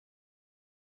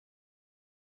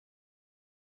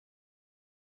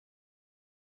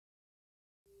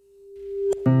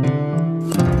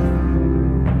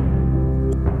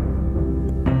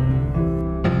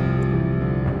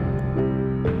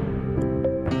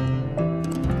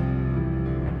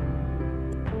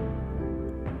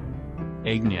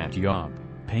Ignjat Job,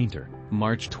 painter,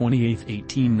 March 28,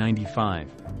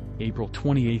 1895, April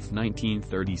 28,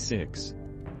 1936.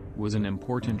 Was an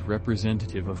important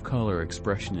representative of color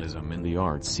expressionism in the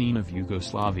art scene of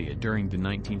Yugoslavia during the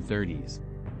 1930s.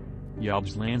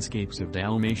 Job's landscapes of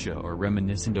Dalmatia are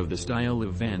reminiscent of the style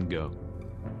of Van Gogh.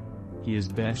 He is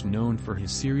best known for his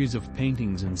series of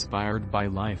paintings inspired by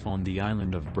life on the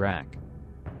island of Brač.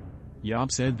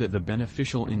 Job said that the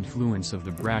beneficial influence of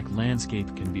the Brač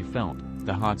landscape can be felt: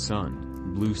 the hot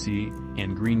sun, blue sea,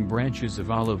 and green branches of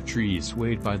olive trees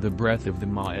swayed by the breath of the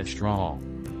maestral.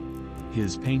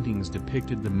 His paintings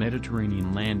depicted the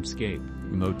Mediterranean landscape,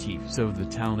 motifs of the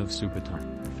town of Supetar,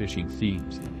 fishing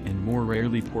themes, and more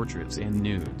rarely portraits and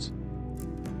nudes.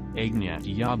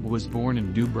 Ignjat Job was born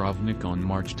in Dubrovnik on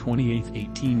March 28,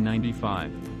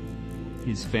 1895.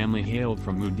 His family hailed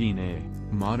from Udine,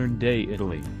 modern-day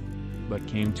Italy, but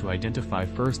came to identify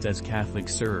first as Catholic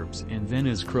Serbs and then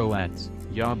as Croats.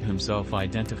 Job himself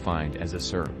identified as a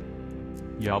Serb.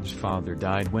 Job's father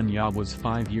died when Job was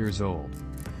 5 years old.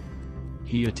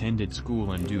 He attended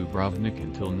school in Dubrovnik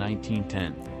until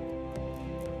 1910.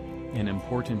 An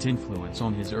important influence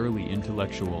on his early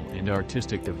intellectual and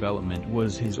artistic development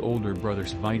was his older brother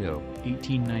Cvijeto,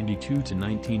 1892 to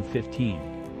 1915.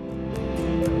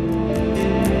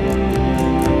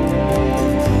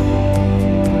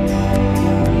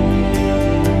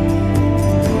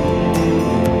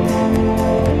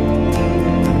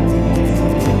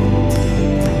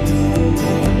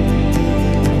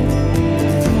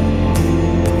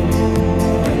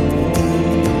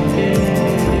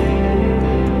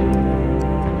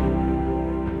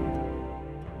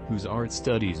 Whose art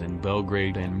studies in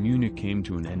Belgrade and Munich came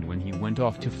to an end when he went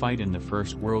off to fight in the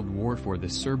First World War for the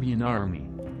Serbian Army.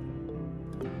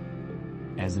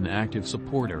 As an active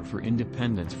supporter for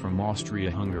independence from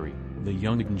Austria-Hungary, the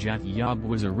young Ignjat Job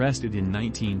was arrested in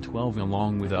 1912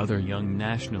 along with other young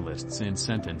nationalists and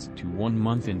sentenced to 1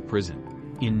 month in prison.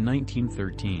 In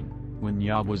 1913, when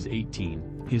Job was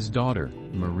 18, his daughter,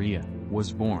 Maria,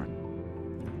 was born.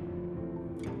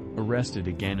 Arrested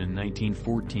again in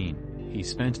 1914, he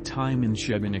spent time in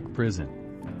Srebrenik prison.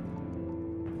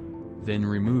 Then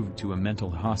removed to a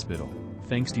mental hospital,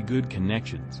 thanks to good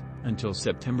connections, until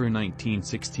September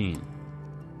 1916.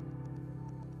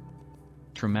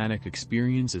 Traumatic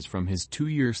experiences from his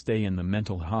 2-year stay in the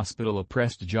mental hospital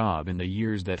oppressed Job in the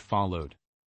years that followed,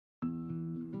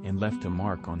 and left a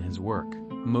mark on his work,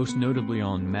 most notably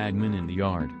on Madman in the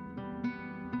Yard,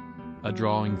 a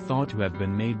drawing thought to have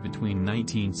been made between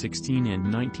 1916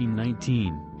 and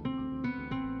 1919.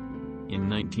 In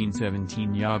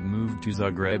 1917 Job moved to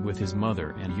Zagreb with his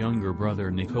mother and younger brother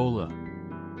Nikola,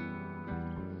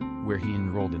 where he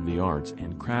enrolled in the Arts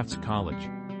and Crafts College.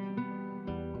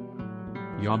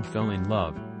 Job fell in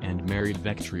love, and married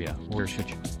Vectria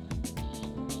Oršić.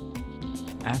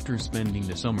 After spending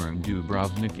the summer in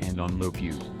Dubrovnik and on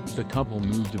Lopu, the couple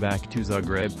moved back to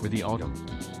Zagreb for the autumn.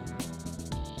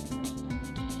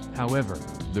 However,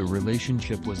 the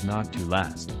relationship was not to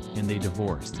last, and they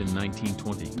divorced in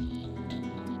 1920.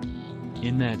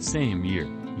 In that same year,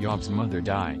 Job's mother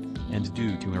died, and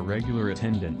due to irregular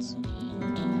attendance,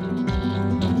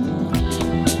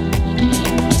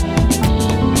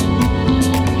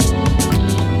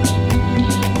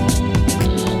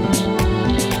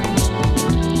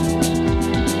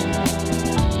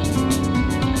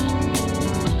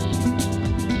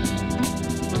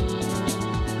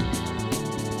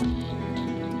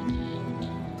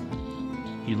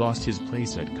 he lost his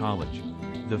place at college.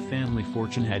 The family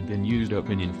fortune had been used up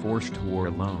in enforced war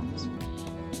loans,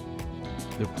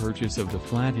 the purchase of the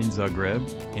flat in Zagreb,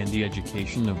 and the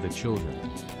education of the children.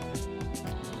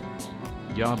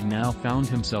 Job now found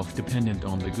himself dependent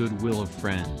on the goodwill of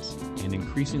friends, and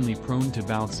increasingly prone to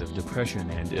bouts of depression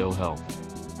and ill health.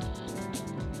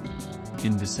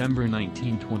 In December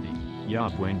 1920,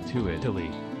 Job went to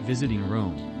Italy, visiting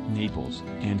Rome, Naples,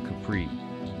 and Capri.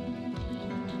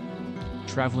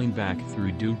 Traveling back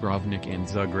through Dubrovnik and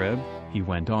Zagreb, he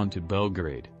went on to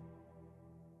Belgrade,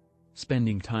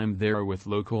 spending time there with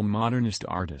local modernist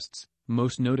artists,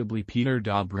 most notably Peter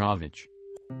Dobrović.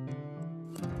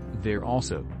 There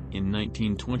also, in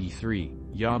 1923,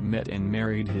 Job met and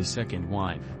married his second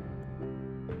wife,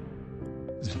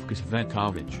 Zvka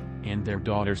Cvjetović, and their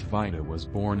daughter Cvijeto was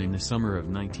born in the summer of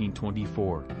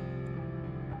 1924.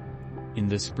 In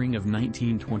the spring of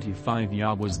 1925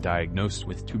 Job was diagnosed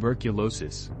with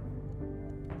tuberculosis,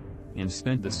 and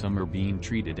spent the summer being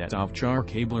treated at Ovčar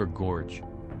Kabler Gorge,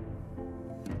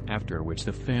 after which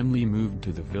the family moved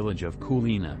to the village of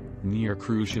Kulina, near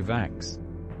Kruševac.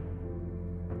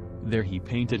 There he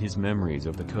painted his memories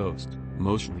of the coast,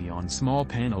 mostly on small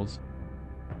panels.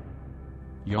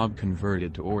 Job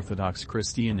converted to Orthodox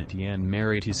Christianity and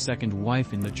married his second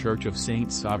wife in the Church of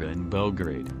Saint Sava in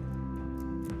Belgrade.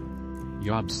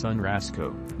 Job's son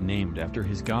Rasko, named after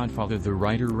his godfather the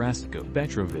writer Rasko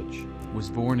Petrović, was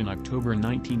born in October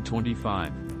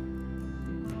 1925.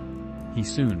 He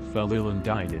soon fell ill and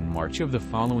died in March of the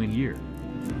following year.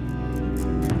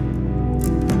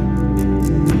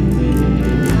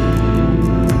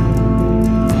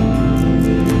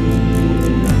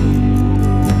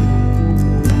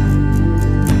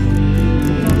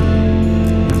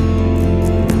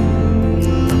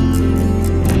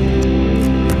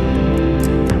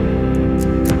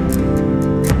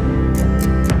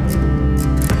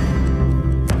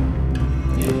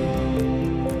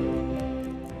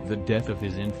 The death of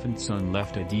his infant son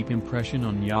left a deep impression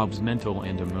on Job's mental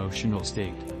and emotional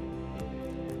state.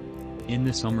 In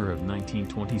the summer of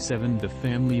 1927 the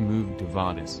family moved to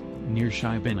Vadis, near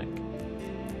Šibenik.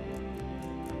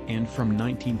 And from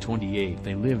 1928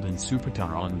 they lived in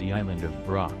Supetar on the island of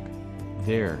Brač.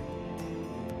 There,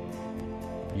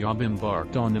 Job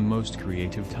embarked on the most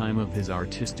creative time of his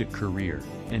artistic career,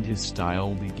 and his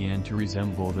style began to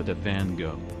resemble that of Van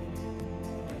Gogh.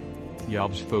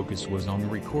 Job's focus was on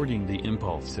recording the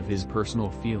impulse of his personal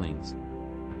feelings,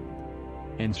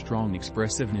 and strong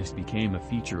expressiveness became a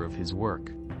feature of his work.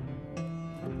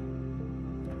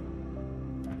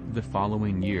 The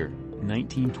following year,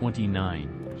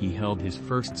 1929, he held his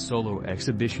first solo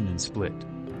exhibition in Split,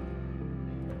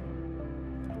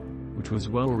 which was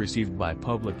well received by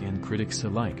public and critics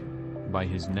alike. By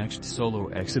his next solo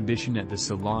exhibition at the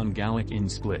Salon Gallic in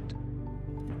Split,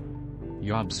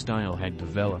 Job's style had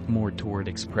developed more toward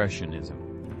expressionism.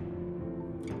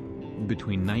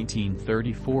 Between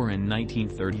 1934 and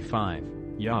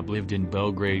 1935, Job lived in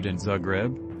Belgrade and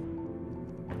Zagreb,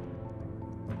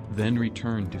 then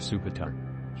returned to Supetar.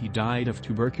 He died of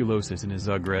tuberculosis in a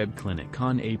Zagreb clinic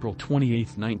on April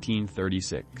 28,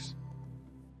 1936.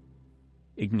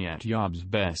 Ignjat Job's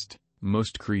best,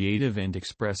 most creative and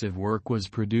expressive work was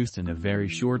produced in a very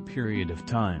short period of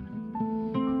time.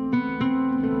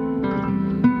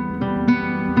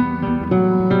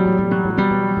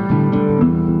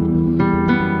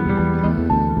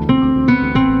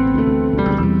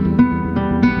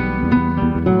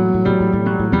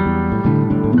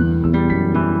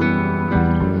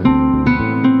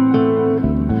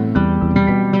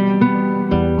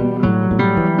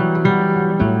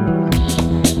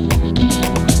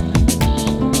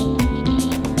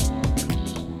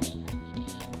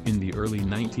 In the early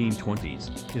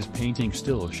 1920s, his painting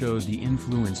still shows the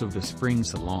influence of the spring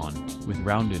salon, with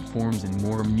rounded forms and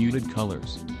more muted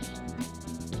colors.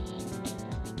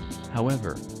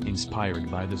 However, inspired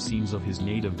by the scenes of his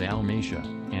native Dalmatia,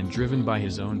 and driven by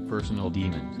his own personal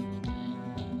demons,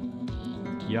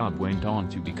 Job went on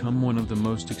to become one of the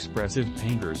most expressive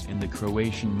painters in the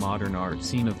Croatian modern art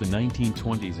scene of the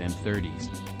 1920s and 30s.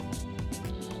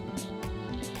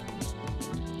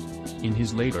 In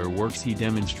his later works he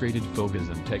demonstrated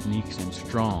fauvism techniques and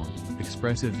strong,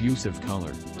 expressive use of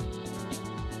color.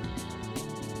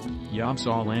 Job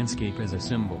saw landscape as a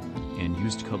symbol, and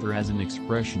used color as an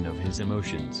expression of his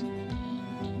emotions.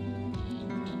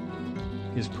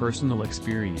 His personal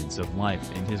experience of life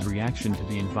and his reaction to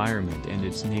the environment and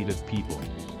its native people.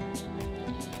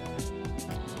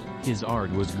 His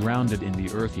art was grounded in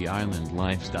the earthy island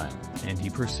lifestyle, and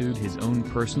he pursued his own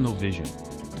personal vision.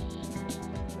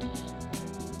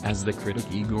 As the critic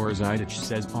Igor Zidich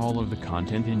says, all of the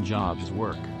content in Job's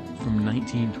work, from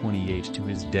 1928 to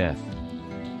his death,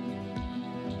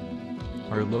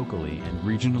 are locally and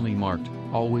regionally marked,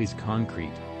 always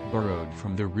concrete, borrowed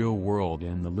from the real world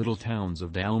and the little towns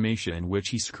of Dalmatia in which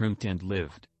he scrimped and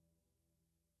lived.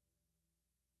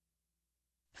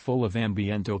 Full of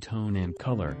ambiental tone and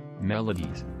color,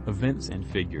 melodies, events and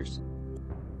figures.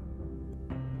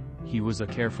 He was a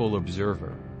careful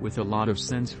observer, with a lot of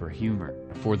sense for humor,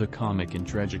 for the comic and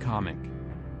tragicomic,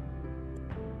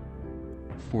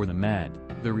 for the mad,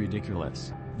 the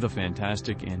ridiculous, the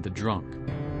fantastic and the drunk.